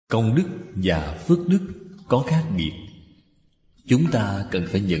Công đức và phước đức có khác biệt. Chúng ta cần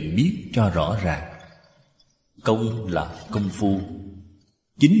phải nhận biết cho rõ ràng. Công là công phu.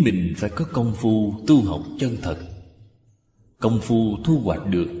 Chính mình phải có công phu tu học chân thật. Công phu thu hoạch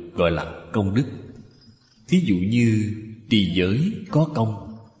được gọi là công đức. Thí dụ như trì giới có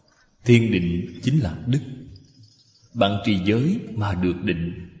công, thiền định chính là đức. Bạn trì giới mà được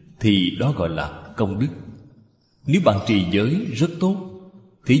định thì đó gọi là công đức. Nếu bạn trì giới rất tốt,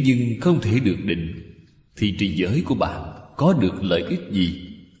 thế nhưng không thể được định, thì trì giới của bạn có được lợi ích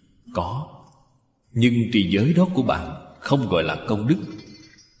gì? Có. Nhưng trì giới đó của bạn không gọi là công đức,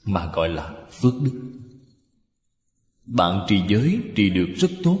 mà gọi là phước đức. Bạn trì giới trì được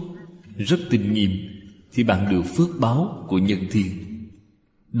rất tốt, rất tinh nghiêm, thì bạn được phước báo của nhân thiên.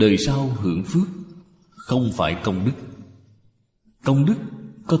 Đời sau hưởng phước, không phải công đức. Công đức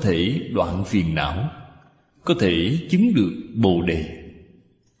có thể đoạn phiền não, có thể chứng được Bồ Đề.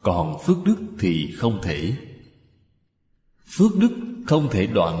 Còn phước đức thì không thể. Phước đức không thể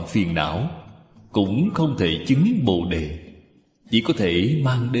đoạn phiền não, cũng không thể chứng Bồ Đề, chỉ có thể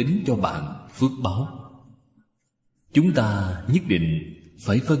mang đến cho bạn phước báo. Chúng ta nhất định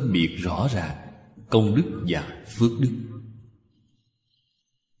phải phân biệt rõ ràng công đức và phước đức.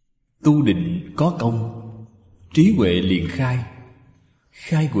 Tu định có công, trí huệ liền khai.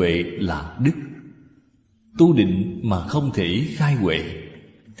 Khai huệ là đức. Tu định mà không thể khai huệ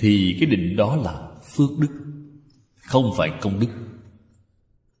thì cái định đó là phước đức, không phải công đức.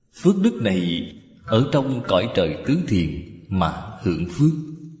 Phước đức này ở trong cõi trời tứ thiền mà hưởng phước,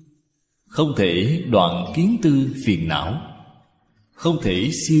 không thể đoạn kiến tư phiền não, không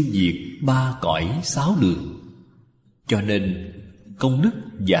thể siêu diệt ba cõi sáu đường. Cho nên công đức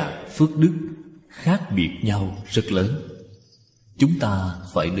và phước đức khác biệt nhau rất lớn. Chúng ta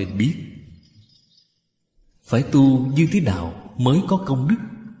phải nên biết phải tu như thế nào mới có công đức.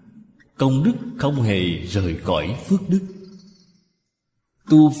 Công đức không hề rời khỏi phước đức.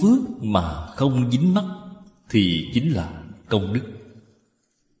 Tu phước mà không dính mắc thì chính là công đức.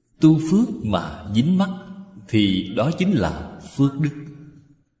 Tu phước mà dính mắc thì đó chính là phước đức.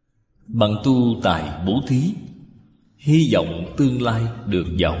 Bằng tu tài bố thí, hy vọng tương lai được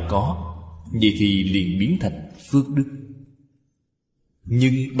giàu có, vậy thì liền biến thành phước đức.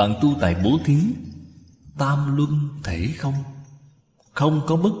 Nhưng bạn tu tài bố thí, tam luân thể không, không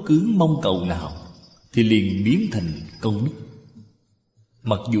có bất cứ mong cầu nào, thì liền biến thành công đức.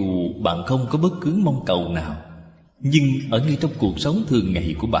 Mặc dù bạn không có bất cứ mong cầu nào, nhưng ở ngay trong cuộc sống thường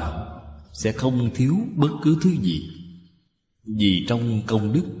ngày của bạn sẽ không thiếu bất cứ thứ gì. Vì trong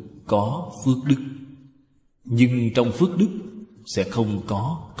công đức có phước đức, nhưng trong phước đức sẽ không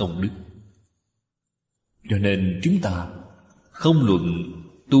có công đức. Cho nên chúng ta không luận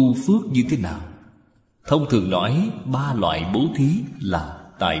tu phước như thế nào. Thông thường nói ba loại bố thí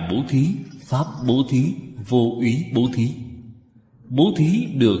là tài bố thí, pháp bố thí, vô úy bố thí. Bố thí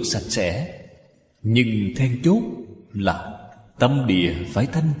được sạch sẽ, nhưng then chốt là tâm địa phải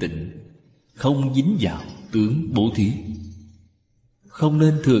thanh tịnh, không dính vào tướng bố thí. Không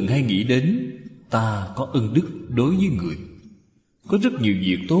nên thường hay nghĩ đến ta có ân đức đối với người, có rất nhiều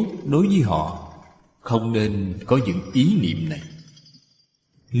việc tốt đối với họ. Không nên có những ý niệm này.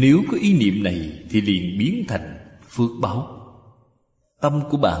 Nếu có ý niệm này thì liền biến thành phước báo. Tâm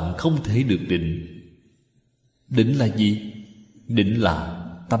của bạn không thể được định. Định là gì? Định là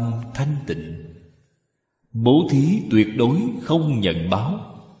tâm thanh tịnh. Bố thí tuyệt đối không nhận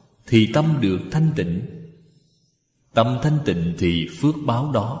báo thì tâm được thanh tịnh. Tâm thanh tịnh thì phước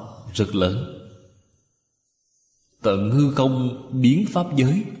báo đó rất lớn. Tận hư không biến pháp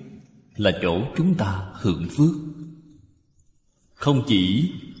giới là chỗ chúng ta hưởng phước. Không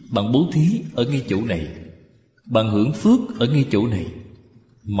chỉ bạn bố thí ở ngay chỗ này, bạn hưởng phước ở ngay chỗ này,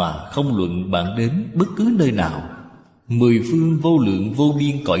 mà không luận bạn đến bất cứ nơi nào, mười phương vô lượng vô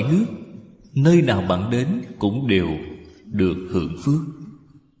biên cõi nước, nơi nào bạn đến cũng đều được hưởng phước.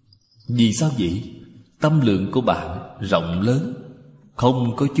 Vì sao vậy? Tâm lượng của bạn rộng lớn,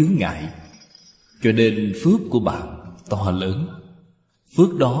 không có chướng ngại, cho nên phước của bạn to lớn.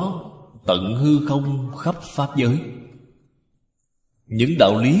 Phước đó tận hư không khắp pháp giới. Những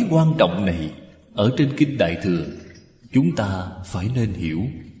đạo lý quan trọng này ở trên Kinh Đại Thừa chúng ta phải nên hiểu.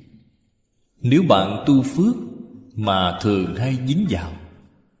 Nếu bạn tu phước mà thường hay dính vào,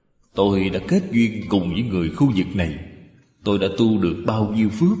 tôi đã kết duyên cùng với người khu vực này, tôi đã tu được bao nhiêu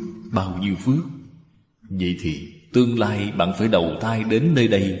phước, bao nhiêu phước, vậy thì tương lai bạn phải đầu thai đến nơi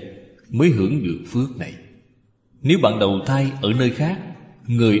đây mới hưởng được phước này. Nếu bạn đầu thai ở nơi khác,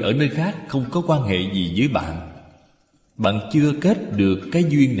 người ở nơi khác không có quan hệ gì với bạn, bạn chưa kết được cái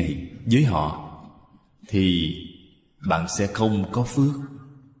duyên này với họ, thì bạn sẽ không có phước.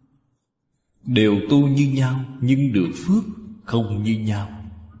 đều tu như nhau, nhưng được phước không như nhau.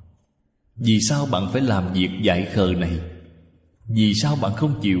 Vì sao bạn phải làm việc dại khờ này? Vì sao bạn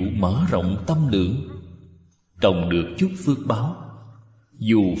không chịu mở rộng tâm lượng, trồng được chút phước báo?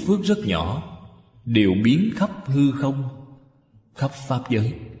 Dù phước rất nhỏ, đều biến khắp hư không, khắp pháp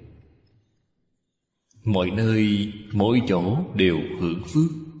giới. Mọi nơi, mỗi chỗ đều hưởng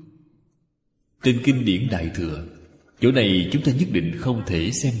phước. Trên kinh điển Đại Thừa, chỗ này chúng ta nhất định không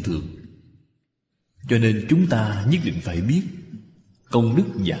thể xem thường. Cho nên chúng ta nhất định phải biết công đức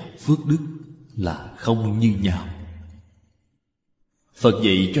và phước đức là không như nhau. Phật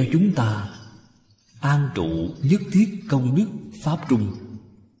dạy cho chúng ta an trụ nhất thiết công đức pháp trung.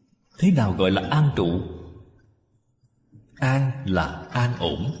 Thế nào gọi là an trụ? An là an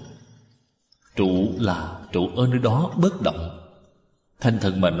ổn, trụ là trụ ở nơi đó bất động. Thành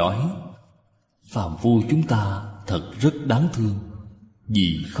thật mà nói, phàm phu chúng ta thật rất đáng thương,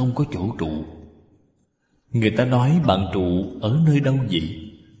 vì không có chỗ trụ. Người ta nói bạn trụ ở nơi đâu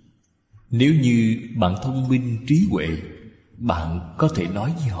vậy? Nếu như bạn thông minh trí huệ, bạn có thể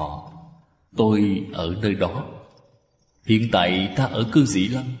nói với họ: tôi ở nơi đó. Hiện tại ta ở cư sĩ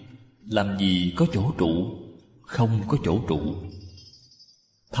Lâm, làm gì có chỗ trụ? Không có chỗ trụ.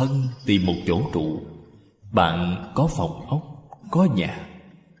 Thân tìm một chỗ trụ. Bạn có phòng ốc, có nhà.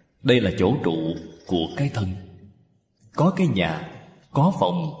 Đây là chỗ trụ của cái thân. Có cái nhà, có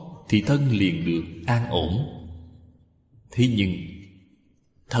phòng thì thân liền được an ổn. Thế nhưng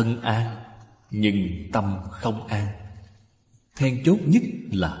thân an, nhưng tâm không an. Then chốt nhất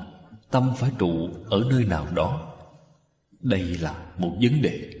là tâm phải trụ ở nơi nào đó. Đây là một vấn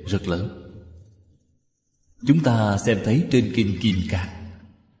đề rất lớn. Chúng ta xem thấy trên kinh Kim Cang,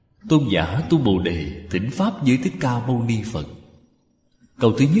 tôn giả tu Bồ Đề thỉnh pháp với Thích Ca Mâu Ni Phật.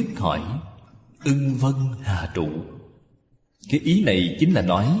 Câu thứ nhất hỏi: ưng vân hà trụ? Cái ý này chính là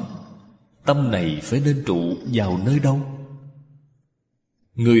nói tâm này phải nên trụ vào nơi đâu?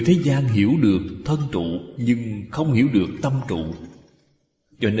 Người thế gian hiểu được thân trụ, nhưng không hiểu được tâm trụ.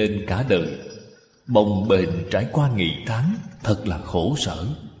 Cho nên cả đời bồng bềnh trải qua ngày tháng, thật là khổ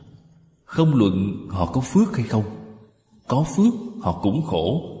sở. Không luận họ có phước hay không, có phước họ cũng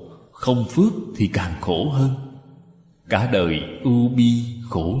khổ, không phước thì càng khổ hơn. Cả đời ưu bi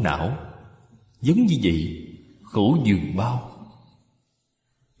khổ não. Giống như vậy, khổ dường bao.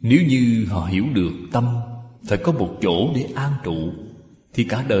 Nếu như họ hiểu được tâm phải có một chỗ để an trụ, thì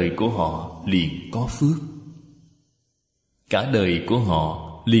cả đời của họ liền có phước. Cả đời của họ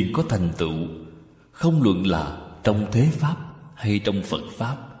liền có thành tựu, không luận là trong thế Pháp hay trong Phật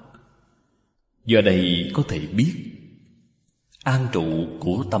Pháp. Do đây có thể biết an trụ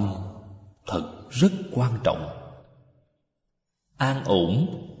của tâm thật rất quan trọng. An ổn,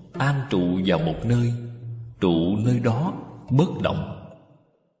 an trụ vào một nơi, trụ nơi đó bất động.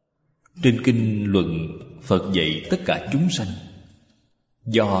 Trên kinh luận, Phật dạy tất cả chúng sanh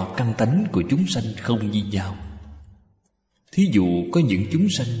do căn tánh của chúng sanh không như nhau. Thí dụ có những chúng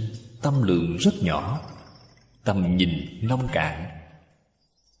sanh tâm lượng rất nhỏ, tầm nhìn nông cạn.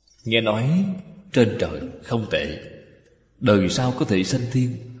 Nghe nói trên trời không tệ, đời sau có thể sanh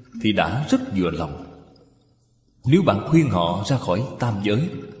thiên, thì đã rất vừa lòng. Nếu bạn khuyên họ ra khỏi tam giới,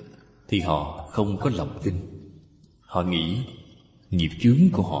 thì họ không có lòng tin. Họ nghĩ nghiệp chướng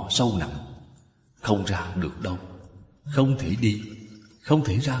của họ sâu nặng, không ra được đâu, không thể đi, không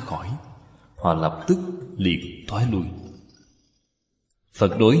thể ra khỏi. Họ lập tức liền thoái lui.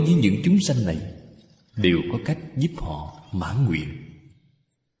 Phật đối với những chúng sanh này đều có cách giúp họ mãn nguyện.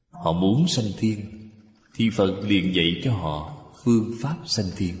 Họ muốn sanh thiên, thì Phật liền dạy cho họ phương pháp sanh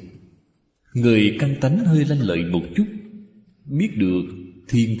thiên. Người căn tánh hơi lanh lợi một chút, biết được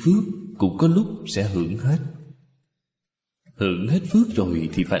thiên phước cũng có lúc sẽ hưởng hết. Hưởng hết phước rồi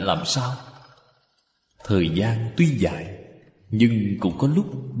thì phải làm sao? Thời gian tuy dài, nhưng cũng có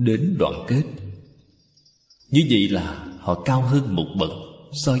lúc đến đoạn kết. Như vậy là họ cao hơn một bậc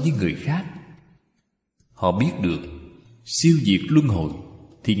so với người khác. Họ biết được siêu diệt luân hồi,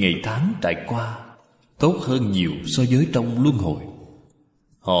 thì ngày tháng trải qua tốt hơn nhiều so với trong luân hồi.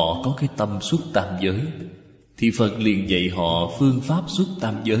 Họ có cái tâm xuất tam giới, thì Phật liền dạy họ phương pháp xuất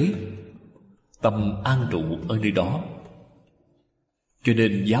tam giới. Tâm an trụ ở nơi đó. Cho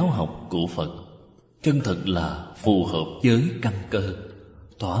nên giáo học của Phật chân thật là phù hợp với căn cơ,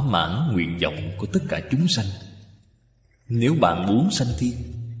 thỏa mãn nguyện vọng của tất cả chúng sanh. Nếu bạn muốn sanh thiên,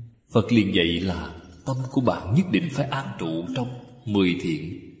 Phật liền dạy là tâm của bạn nhất định phải an trụ trong 10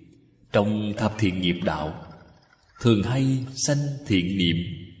 thiện, trong thập thiện nghiệp đạo. Thường hay sanh thiện niệm,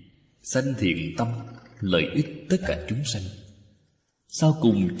 sanh thiện tâm, lợi ích tất cả chúng sanh. Sau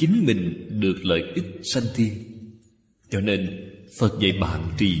cùng chính mình được lợi ích sanh thiên. Cho nên Phật dạy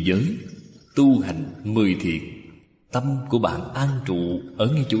bạn trì giới, tu hành 10 thiện, tâm của bạn an trụ ở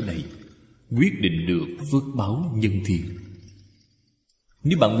ngay chỗ này, quyết định được phước báo nhân thiên.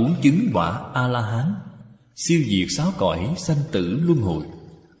 Nếu bạn muốn chứng quả A-la-hán, siêu diệt 6 cõi sanh tử luân hồi,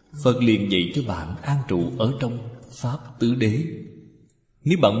 Phật liền dạy cho bạn an trụ ở trong Pháp tứ đế.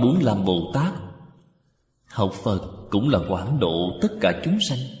 Nếu bạn muốn làm Bồ Tát, học Phật cũng là quảng độ tất cả chúng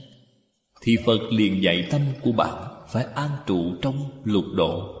sanh, thì Phật liền dạy tâm của bạn phải an trụ trong lục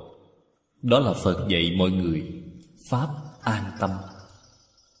độ. Đó là Phật dạy mọi người Pháp an tâm.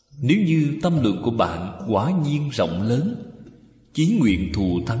 Nếu như tâm lượng của bạn quả nhiên rộng lớn, chí nguyện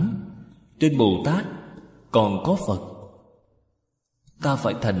thù thắng, trên Bồ Tát còn có Phật, ta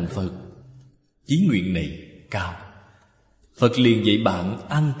phải thành Phật. Chí nguyện này cao, Phật liền dạy bạn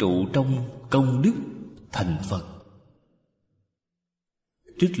an trụ trong công đức thành Phật.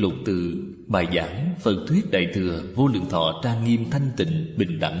 Trích lục từ bài giảng Phật thuyết Đại thừa Vô Lượng Thọ Trang Nghiêm Thanh Tịnh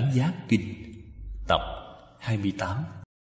Bình Đẳng Giác Kinh, tập 28.